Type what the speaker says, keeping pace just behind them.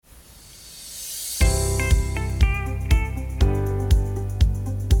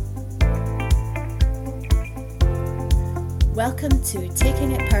Welcome to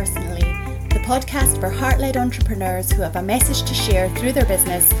Taking It Personally, the podcast for heart-led entrepreneurs who have a message to share through their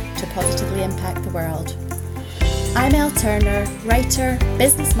business to positively impact the world. I'm Elle Turner, writer,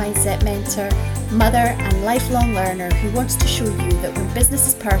 business mindset mentor, mother and lifelong learner who wants to show you that when business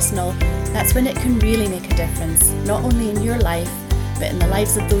is personal, that's when it can really make a difference, not only in your life, but in the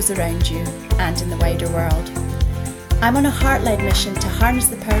lives of those around you and in the wider world. I'm on a heart-led mission to harness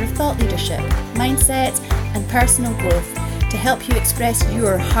the power of thought leadership, mindset and personal growth to help you express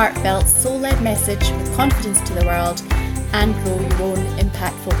your heartfelt, soul-led message with confidence to the world and grow your own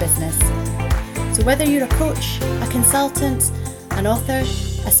impactful business. So whether you're a coach, a consultant, an author,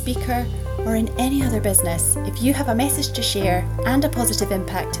 a speaker, or in any other business, if you have a message to share and a positive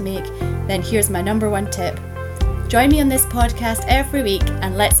impact to make, then here's my number one tip. Join me on this podcast every week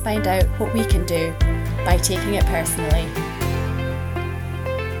and let's find out what we can do by taking it personally.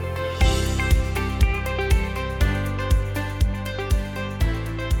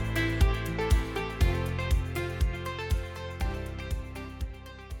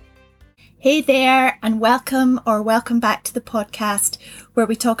 Hey there, and welcome back to the podcast where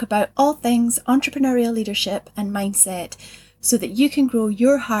we talk about all things entrepreneurial leadership and mindset so that you can grow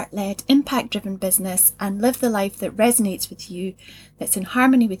your heart-led, impact-driven business and live the life that resonates with you, that's in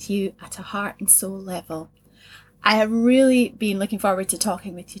harmony with you at a heart and soul level. I have really been looking forward to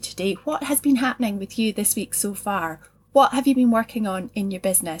talking with you today. What has been happening with you this week so far? What have you been working on in your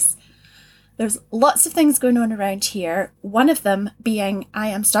business? There's lots of things going on around here. One of them being I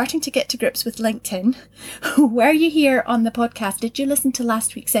am starting to get to grips with LinkedIn. Were you here on the podcast? Did you listen to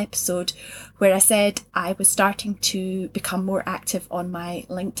last week's episode where I said I was starting to become more active on my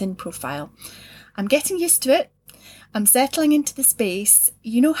LinkedIn profile? I'm getting used to it. I'm settling into the space.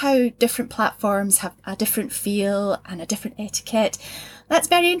 You know how different platforms have a different feel and a different etiquette. That's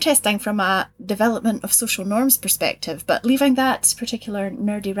very interesting from a development of social norms perspective, but leaving that particular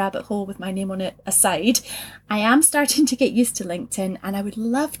nerdy rabbit hole with my name on it aside, I am starting to get used to LinkedIn and I would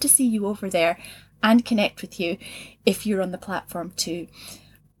love to see you over there and connect with you if you're on the platform too.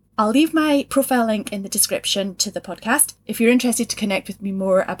 I'll leave my profile link in the description to the podcast if you're interested to connect with me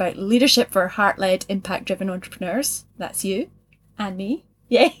more about leadership for heart-led, impact-driven entrepreneurs. That's you and me.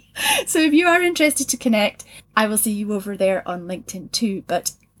 Yay! So if you are interested to connect, I will see you over there on LinkedIn too.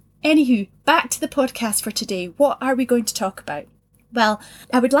 But anywho, back to the podcast for today. What are we going to talk about? Well,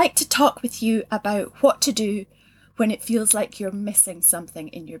 I would like to talk with you about what to do when it feels like you're missing something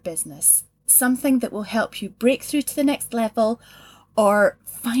in your business. Something that will help you break through to the next level or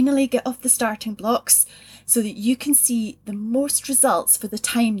finally get off the starting blocks so that you can see the most results for the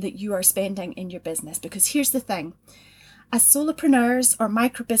time that you are spending in your business. Because here's the thing. As solopreneurs or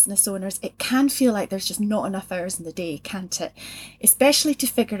micro business owners, it can feel like there's just not enough hours in the day, can't it? Especially to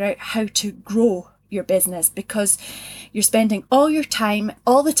figure out how to grow your business because you're spending all your time,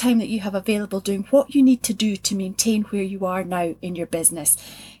 all the time that you have available doing what you need to do to maintain where you are now in your business.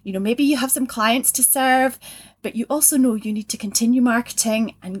 You know, maybe you have some clients to serve, but you also know you need to continue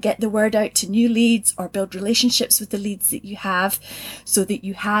marketing and get the word out to new leads or build relationships with the leads that you have so that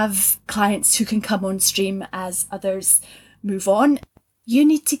you have clients who can come on stream as others move on. You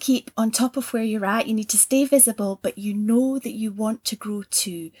need to keep on top of where you're at. You need to stay visible, but you know that you want to grow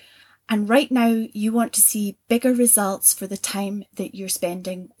too. And right now you want to see bigger results for the time that you're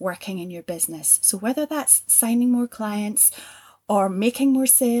spending working in your business. So whether that's signing more clients or making more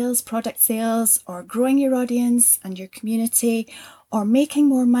sales, product sales, or growing your audience and your community, or making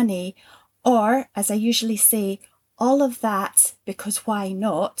more money, or, as I usually say, all of that, because why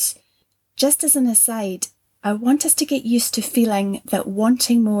not? Just as an aside, I want us to get used to feeling that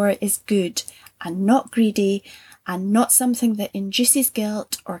wanting more is good and not greedy and not something that induces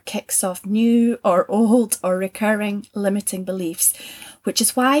guilt or kicks off new or old or recurring limiting beliefs, which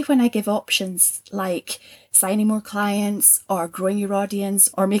is why when I give options like signing more clients or growing your audience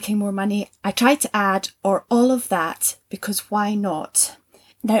or making more money, I try to add or all of that because why not?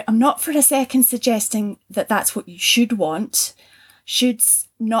 Now, I'm not for a second suggesting that that's what you should want. Should's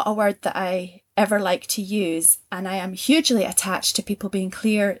not a word that I ever like to use, and I am hugely attached to people being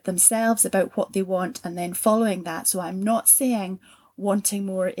clear themselves about what they want and then following that. So I'm not saying wanting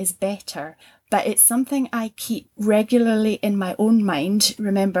more is better, but it's something I keep regularly in my own mind.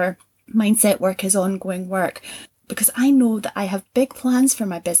 Remember, mindset work is ongoing work because I know that I have big plans for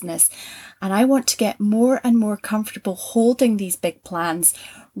my business and I want to get more and more comfortable holding these big plans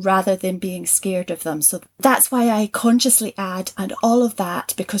rather than being scared of them. So that's why I consciously add and all of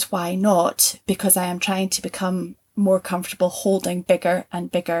that, because why not? Because I am trying to become more comfortable holding bigger and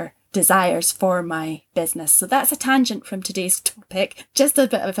bigger desires for my business. So that's a tangent from today's topic, just a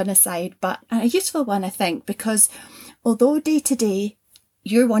bit of an aside, but a useful one, I think, because Although day to day,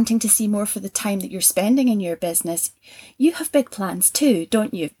 you're wanting to see more for the time that you're spending in your business, you have big plans too,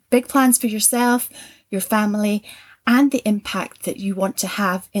 don't you? Big plans for yourself, your family, and the impact that you want to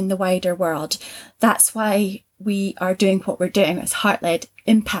have in the wider world. That's why we are doing what we're doing as heart-led,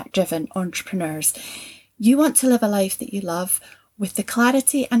 impact-driven entrepreneurs. You want to live a life that you love with the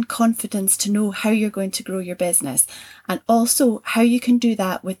clarity and confidence to know how you're going to grow your business, and also how you can do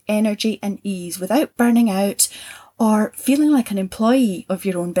that with energy and ease without burning out or feeling like an employee of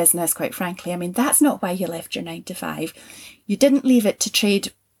your own business, quite frankly. I mean, that's not why you left your 9 to 5. You didn't leave it to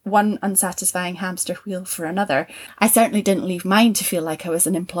trade one unsatisfying hamster wheel for another. I certainly didn't leave mine to feel like I was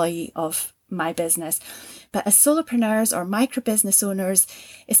an employee of my business. But as solopreneurs or micro business owners,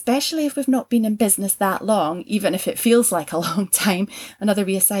 especially if we've not been in business that long, even if it feels like a long time, another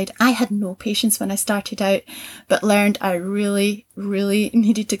wee aside, I had no patience when I started out, but learned I really, really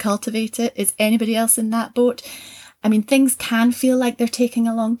needed to cultivate it. Is anybody else in that boat? I mean, things can feel like they're taking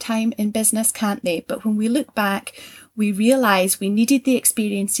a long time in business, can't they? But when we look back, we realise we needed the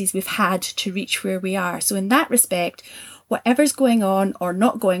experiences we've had to reach where we are. So in that respect, whatever's going on or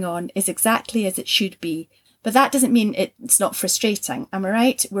not going on is exactly as it should be. But that doesn't mean it's not frustrating. Am I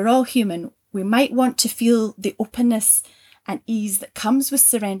right? We're all human. We might want to feel the openness and ease that comes with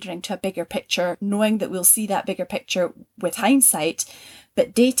surrendering to a bigger picture, knowing that we'll see that bigger picture with hindsight.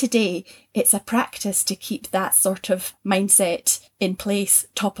 But day to day, it's a practice to keep that sort of mindset in place,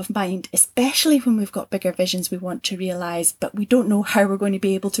 top of mind, especially when we've got bigger visions we want to realise, but we don't know how we're going to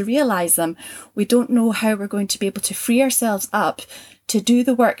be able to realise them. We don't know how we're going to be able to free ourselves up to do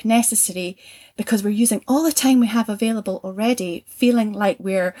the work necessary because we're using all the time we have available already, feeling like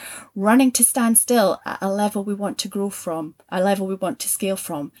we're running to stand still at a level we want to grow from, a level we want to scale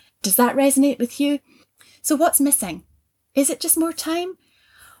from. Does that resonate with you? So what's missing? Is it just more time?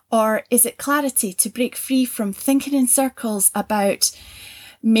 Or is it clarity to break free from thinking in circles about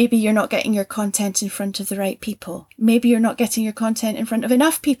maybe you're not getting your content in front of the right people? Maybe you're not getting your content in front of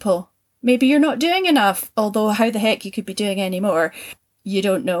enough people. Maybe you're not doing enough, although how the heck you could be doing any more, you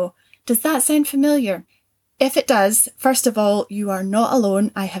don't know. Does that sound familiar? If it does, first of all, you are not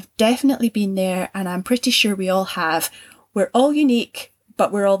alone. I have definitely been there, and I'm pretty sure we all have. We're all unique,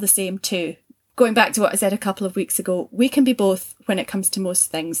 but we're all the same too. Going back to what I said a couple of weeks ago, we can be both when it comes to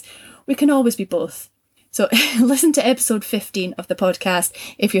most things. We can always be both. So listen to episode 15 of the podcast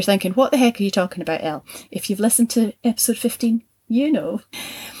if you're thinking, what the heck are you talking about, Elle? If you've listened to episode 15, you know.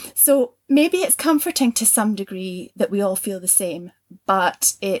 So maybe it's comforting to some degree that we all feel the same,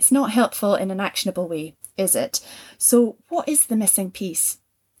 but it's not helpful in an actionable way, is it? So what is the missing piece?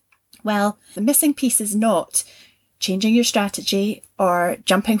 Well, the missing piece is not changing your strategy or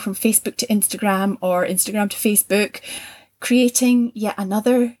jumping from Facebook to Instagram or Instagram to Facebook, creating yet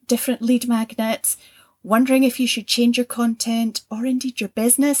another different lead magnet, wondering if you should change your content or indeed your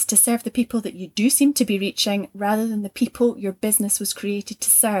business to serve the people that you do seem to be reaching rather than the people your business was created to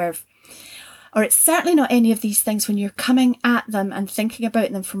serve. Or it's certainly not any of these things when you're coming at them and thinking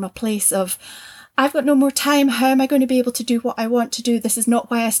about them from a place of, I've got no more time, how am I going to be able to do what I want to do? This is not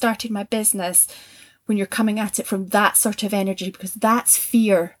why I started my business. When you're coming at it from that sort of energy, because that's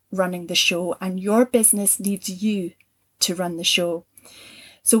fear running the show and your business needs you to run the show.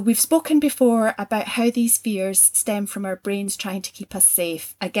 So we've spoken before about how these fears stem from our brains trying to keep us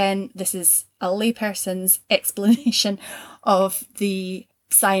safe. Again, this is a layperson's explanation of the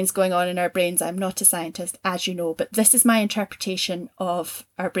science going on in our brains. I'm not a scientist, as you know, but this is my interpretation of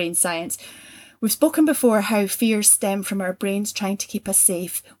our brain science. We've spoken before how fears stem from our brains trying to keep us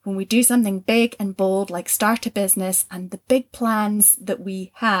safe. When we do something big and bold, like start a business and the big plans that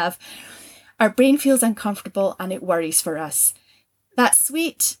we have, our brain feels uncomfortable and it worries for us. That's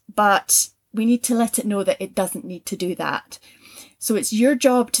sweet, but we need to let it know that it doesn't need to do that. So it's your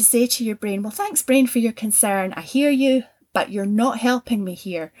job to say to your brain, well, thanks, brain, for your concern. I hear you, but you're not helping me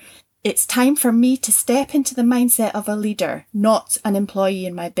here. It's time for me to step into the mindset of a leader, not an employee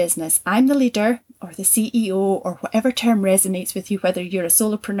in my business. I'm the leader or the CEO or whatever term resonates with you, whether you're a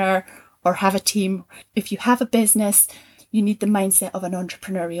solopreneur or have a team. If you have a business, you need the mindset of an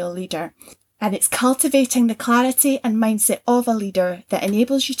entrepreneurial leader. And it's cultivating the clarity and mindset of a leader that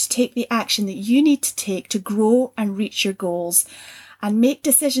enables you to take the action that you need to take to grow and reach your goals and make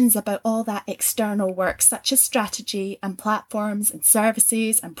decisions about all that external work, such as strategy and platforms and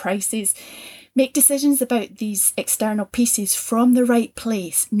services and prices. Make decisions about these external pieces from the right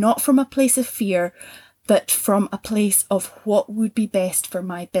place, not from a place of fear, but from a place of what would be best for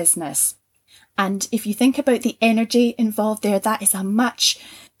my business. And if you think about the energy involved there, that is a much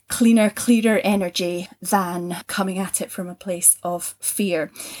cleaner, clearer energy than coming at it from a place of fear.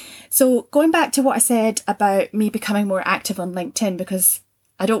 So going back to what I said about me becoming more active on LinkedIn, because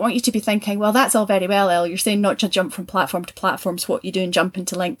I don't want you to be thinking, well, that's all very well, Elle. You're saying not to jump from platform to platform. So what you do and jump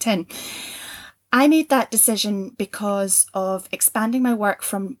into LinkedIn. I made that decision because of expanding my work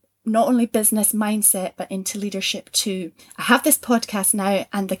from not only business mindset, but into leadership too. I have this podcast now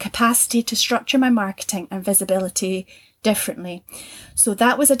and the capacity to structure my marketing and visibility differently. So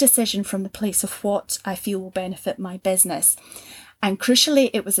that was a decision from the place of what I feel will benefit my business. And crucially,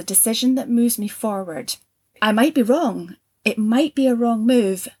 it was a decision that moves me forward. I might be wrong. It might be a wrong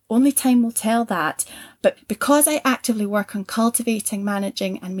move. Only time will tell that. But because I actively work on cultivating,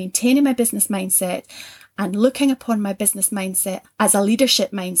 managing and maintaining my business mindset and looking upon my business mindset as a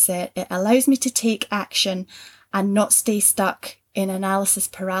leadership mindset, it allows me to take action and not stay stuck in analysis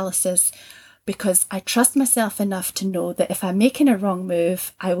paralysis, because I trust myself enough to know that if I'm making a wrong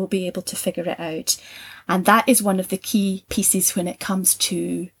move, I will be able to figure it out. And that is one of the key pieces when it comes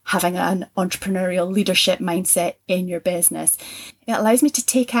to having an entrepreneurial leadership mindset in your business. It allows me to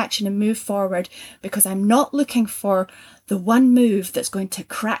take action and move forward because I'm not looking for the one move that's going to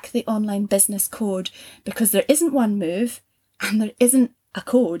crack the online business code, because there isn't one move and there isn't a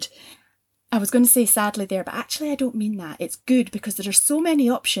code. I was going to say sadly there, but actually I don't mean that. It's good because there are so many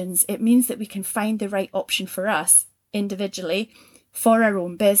options. It means that we can find the right option for us individually for our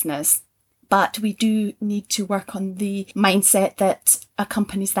own business. But we do need to work on the mindset that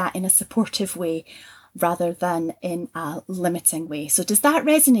accompanies that in a supportive way rather than in a limiting way. So does that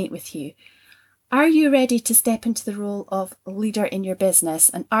resonate with you? Are you ready to step into the role of leader in your business?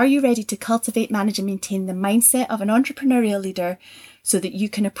 And are you ready to cultivate, manage and maintain the mindset of an entrepreneurial leader so that you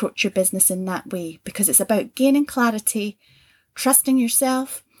can approach your business in that way? Because it's about gaining clarity, trusting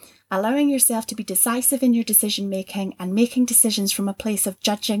yourself, allowing yourself to be decisive in your decision making and making decisions from a place of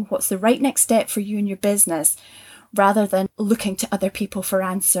judging what's the right next step for you and your business, rather than looking to other people for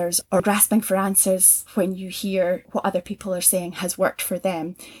answers or grasping for answers when you hear what other people are saying has worked for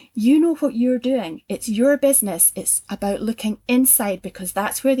them. You know what you're doing. It's your business. It's about looking inside because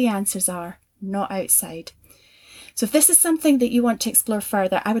that's where the answers are, not outside. So if this is something that you want to explore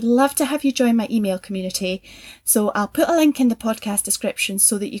further, I would love to have you join my email community. So I'll put a link in the podcast description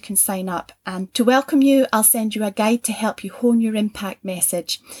so that you can sign up. And to welcome you, I'll send you a guide to help you hone your impact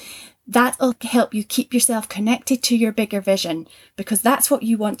message. That'll help you keep yourself connected to your bigger vision, because that's what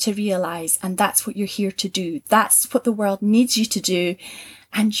you want to realise and that's what you're here to do. That's what the world needs you to do.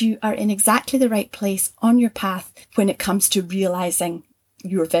 And you are in exactly the right place on your path when it comes to realising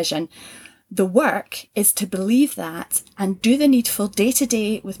your vision. The work is to believe that and do the needful day to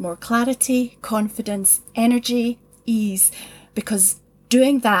day with more clarity, confidence, energy, ease, because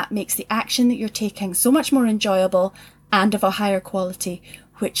doing that makes the action that you're taking so much more enjoyable and of a higher quality,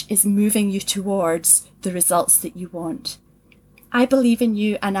 which is moving you towards the results that you want. I believe in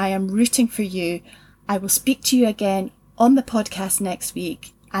you and I am rooting for you. I will speak to you again on the podcast next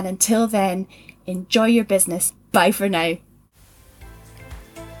week. And until then, enjoy your business. Bye for now.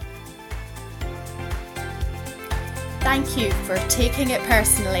 Thank you for taking it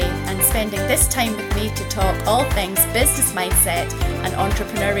personally and spending this time with me to talk all things business mindset and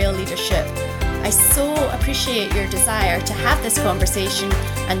entrepreneurial leadership. I so appreciate your desire to have this conversation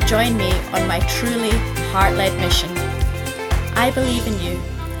and join me on my truly heart-led mission. I believe in you.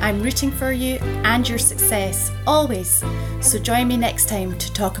 I'm rooting for you and your success always. So join me next time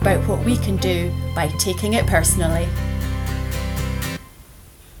to talk about what we can do by taking it personally.